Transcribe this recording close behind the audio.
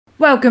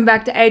Welcome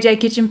back to AJ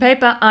Kitchen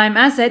Paper. I'm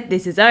Asset,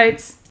 this is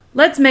Oats.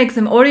 Let's make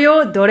some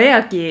Oreo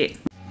Dorayaki.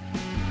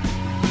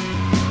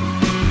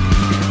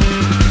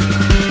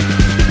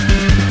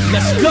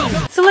 Let's go!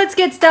 So let's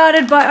get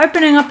started by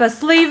opening up a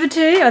sleeve or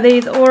two of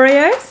these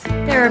Oreos.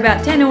 There are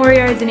about 10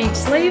 Oreos in each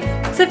sleeve.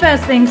 So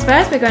first things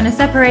first, we're going to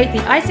separate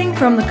the icing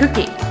from the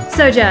cookie.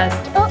 So just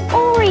the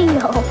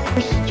Oreo.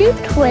 First you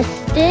twist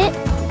it,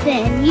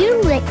 then you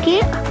lick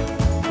it,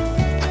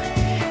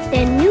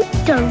 then you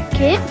dunk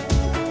it.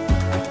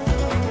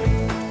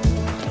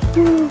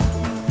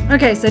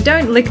 Okay, so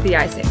don't lick the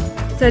icing.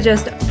 So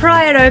just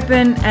pry it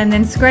open and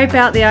then scrape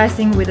out the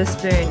icing with a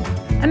spoon.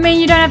 I mean,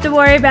 you don't have to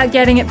worry about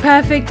getting it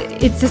perfect.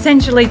 It's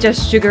essentially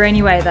just sugar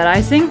anyway, that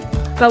icing.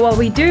 But what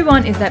we do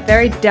want is that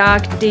very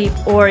dark, deep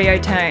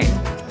Oreo tone.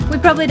 We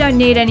probably don't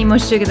need any more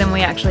sugar than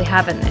we actually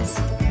have in this.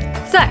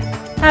 So,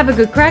 have a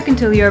good crack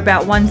until you're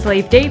about one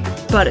sleeve deep,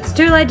 but it's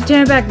too late to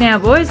turn back now,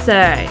 boys,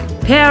 so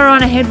power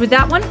on ahead with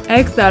that one.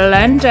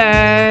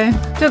 Excellente!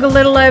 Took a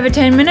little over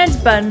 10 minutes,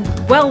 but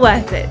well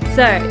worth it.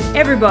 So,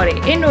 everybody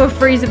into a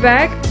freezer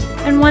bag,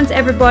 and once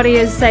everybody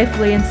is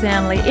safely and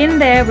soundly in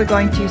there, we're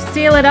going to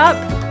seal it up,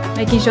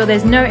 making sure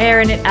there's no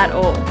air in it at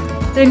all.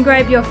 Then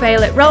grab your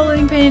favourite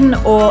rolling pin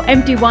or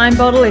empty wine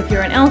bottle if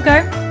you're an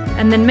alco,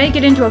 and then make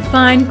it into a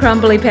fine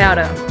crumbly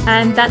powder.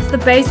 And that's the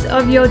base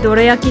of your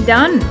dorayaki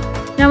done.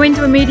 Now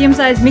into a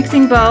medium-sized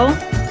mixing bowl,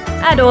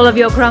 add all of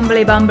your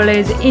crumbly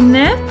bumbles in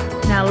there.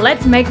 Now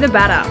let's make the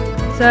batter.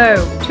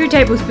 So 2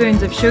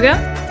 tablespoons of sugar,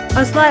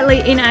 a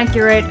slightly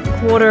inaccurate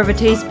 1/4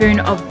 teaspoon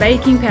of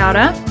baking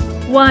powder,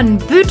 1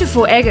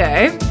 beautiful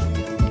Eggo,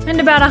 and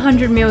about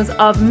 100 ml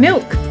of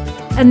milk.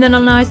 And then a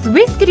nice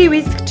whiskety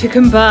whisk to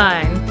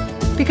combine.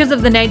 Because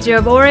of the nature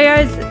of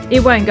Oreos,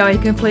 it won't go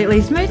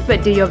completely smooth,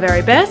 but do your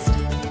very best.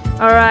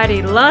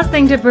 Alrighty, last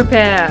thing to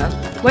prepare.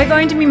 We're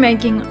going to be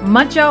making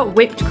matcha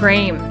whipped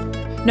cream.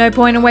 No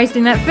point in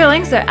wasting that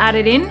filling, so add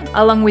it in,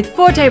 along with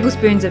 4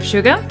 tablespoons of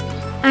sugar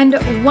and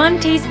 1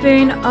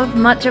 teaspoon of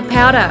matcha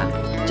powder.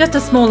 Just a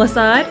small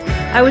aside,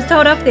 I was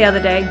told off the other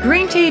day,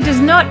 green tea does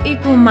not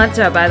equal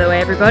matcha, by the way,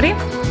 everybody.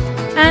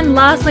 And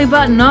lastly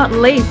but not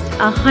least,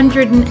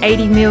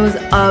 180 ml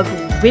of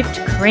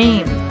whipped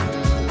cream.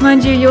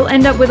 Mind you, you'll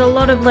end up with a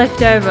lot of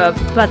leftover,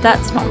 but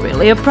that's not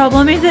really a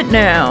problem, is it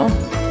now?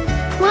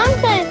 Mom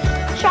said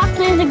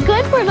chocolate is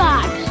good for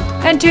dogs.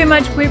 And too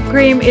much whipped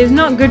cream is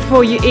not good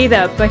for you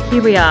either, but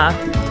here we are,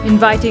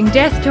 inviting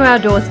death to our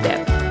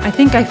doorstep. I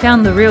think I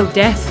found the real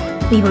death.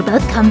 We will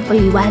both come for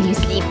you while you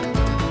sleep.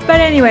 But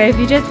anyway, if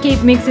you just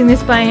keep mixing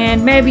this by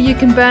hand, maybe you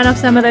can burn off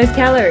some of those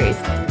calories.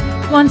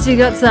 Once you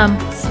got some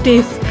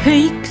stiff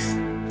peaks,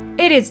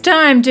 it is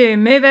time to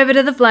move over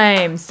to the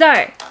flame. So,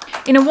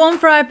 in a warm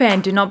fry pan,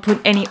 do not put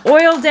any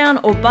oil down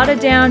or butter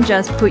down,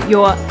 just put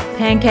your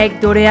pancake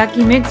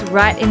dorayaki mix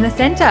right in the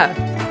center.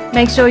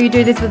 Make sure you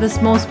do this with a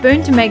small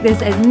spoon to make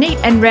this as neat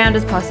and round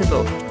as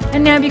possible.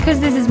 And now because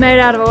this is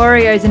made out of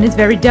Oreos and is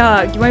very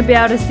dark, you won't be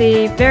able to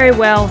see very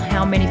well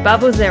how many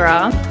bubbles there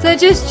are. So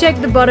just check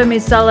the bottom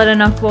is solid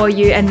enough for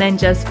you and then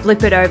just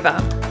flip it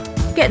over.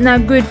 Getting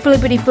that good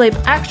flippity flip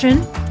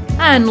action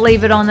and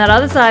leave it on that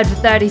other side for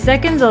 30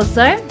 seconds or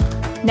so.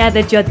 Now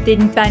that your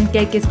thin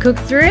pancake is cooked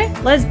through,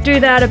 let's do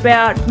that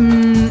about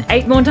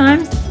 8 more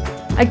times.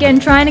 Again,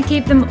 trying to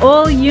keep them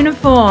all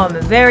uniform,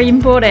 very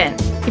important.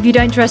 If you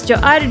don't trust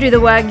your eye to do the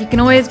work, you can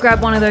always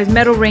grab one of those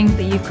metal rings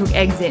that you cook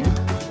eggs in.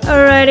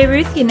 Alrighty,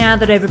 Ruthie, now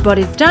that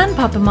everybody's done,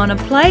 pop them on a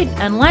plate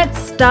and let's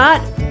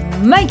start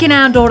making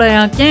our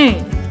dorayaki.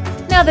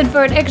 Now then,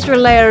 for an extra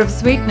layer of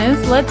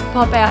sweetness, let's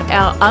pop out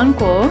our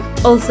anko,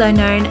 also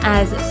known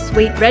as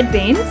sweet red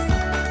beans.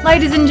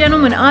 Ladies and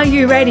gentlemen, are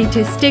you ready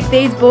to stick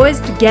these boys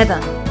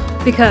together?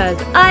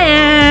 Because I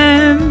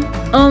am!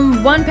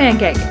 On 1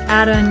 pancake,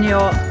 add on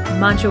your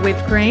matcha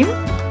whipped cream,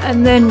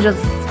 and then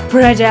just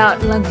spread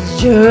out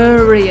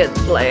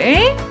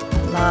luxuriously.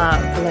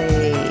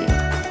 Lovely.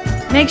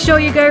 Make sure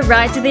you go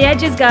right to the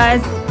edges,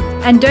 guys,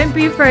 and don't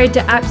be afraid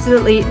to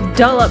absolutely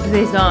dollop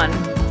this on.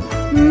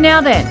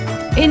 Now then,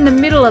 in the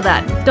middle of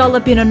that,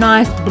 dollop in a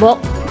nice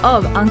block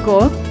of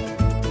anko,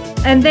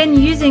 and then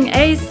using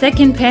a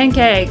second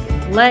pancake,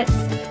 let's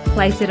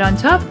place it on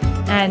top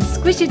and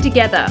squish it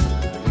together.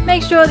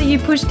 Make sure that you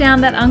push down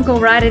that anko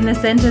right in the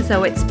center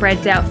so it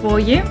spreads out for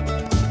you.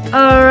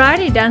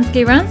 Alrighty,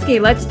 Dansky Runsky,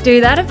 let's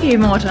do that a few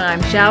more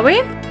times, shall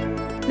we?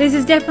 This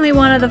is definitely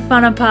one of the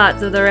funner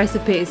parts of the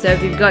recipe, so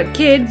if you've got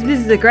kids, this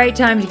is a great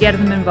time to get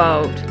them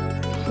involved.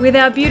 With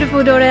our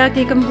beautiful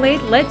dorayaki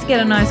complete, let's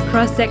get a nice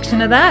cross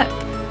section of that.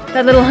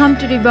 That little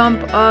humpty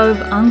bump of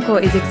anko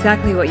is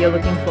exactly what you're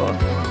looking for.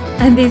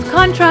 And these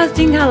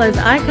contrasting colours,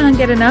 I can't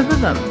get enough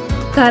of them.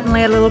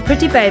 Certainly a little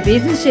pretty baby,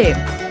 isn't she?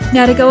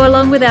 Now to go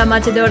along with our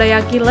matcha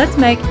dorayaki, let's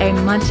make a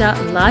matcha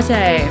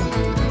latte.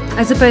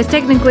 I suppose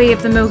technically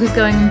if the milk is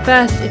going in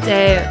first, it's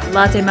a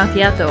latte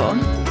macchiato.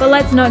 But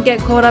let's not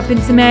get caught up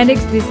in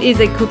semantics, this is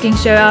a cooking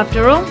show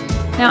after all.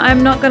 Now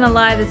I'm not gonna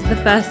lie, this is the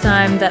first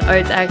time that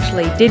Oats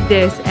actually did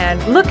this,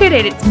 and look at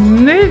it, it's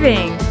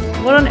moving!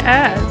 What on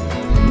earth?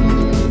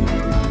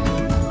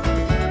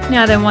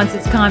 Now then, once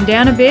it's calmed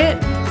down a bit,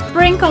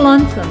 Sprinkle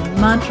on some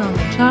matcha on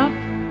the top.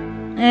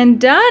 And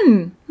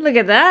done! Look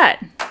at that!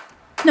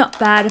 Not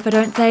bad if I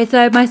don't say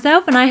so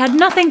myself, and I had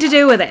nothing to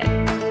do with it.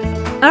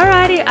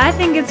 Alrighty, I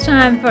think it's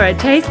time for a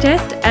taste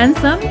test and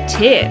some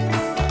tips.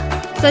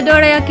 So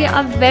dorayaki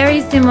are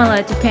very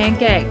similar to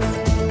pancakes.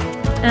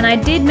 And I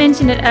did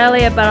mention it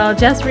earlier, but I'll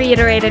just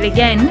reiterate it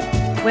again.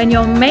 When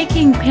you're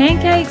making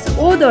pancakes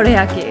or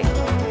dorayaki,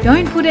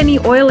 don't put any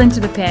oil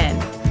into the pan.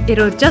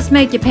 It'll just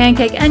make your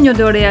pancake and your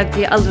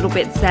dorayaki a little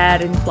bit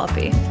sad and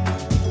fluffy.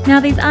 Now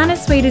these aren't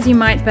as sweet as you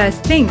might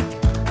first think.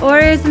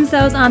 Oreos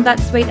themselves aren't that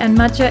sweet and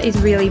matcha is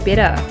really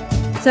bitter.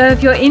 So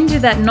if you're into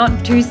that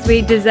not too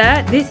sweet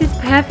dessert, this is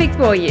perfect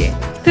for you.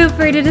 Feel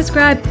free to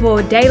subscribe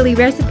for daily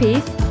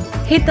recipes,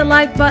 hit the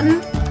like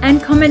button,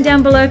 and comment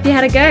down below if you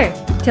had a go.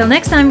 Till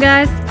next time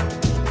guys!